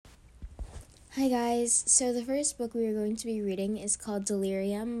Hi guys, so the first book we are going to be reading is called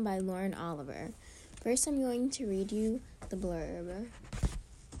Delirium by Lauren Oliver. First I'm going to read you the blurb.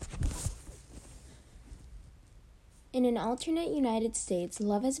 In an alternate United States,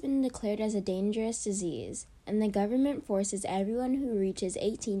 love has been declared as a dangerous disease, and the government forces everyone who reaches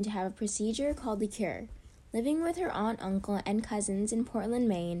 18 to have a procedure called the cure. Living with her aunt, uncle, and cousins in Portland,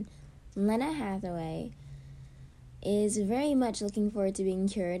 Maine, Lena Hathaway is very much looking forward to being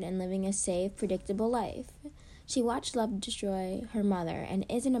cured and living a safe, predictable life. She watched love destroy her mother and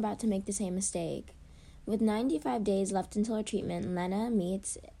isn't about to make the same mistake. With 95 days left until her treatment, Lena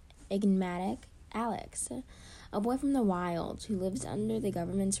meets enigmatic Alex, a boy from the wild who lives under the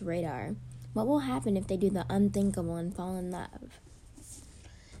government's radar. What will happen if they do the unthinkable and fall in love?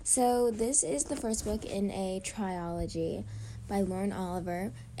 So this is the first book in a trilogy by Lauren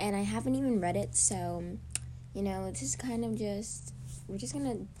Oliver, and I haven't even read it, so this is kind of we're just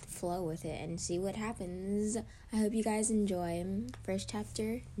gonna flow with it and see what happens. I hope you guys enjoy. First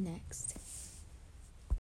chapter next.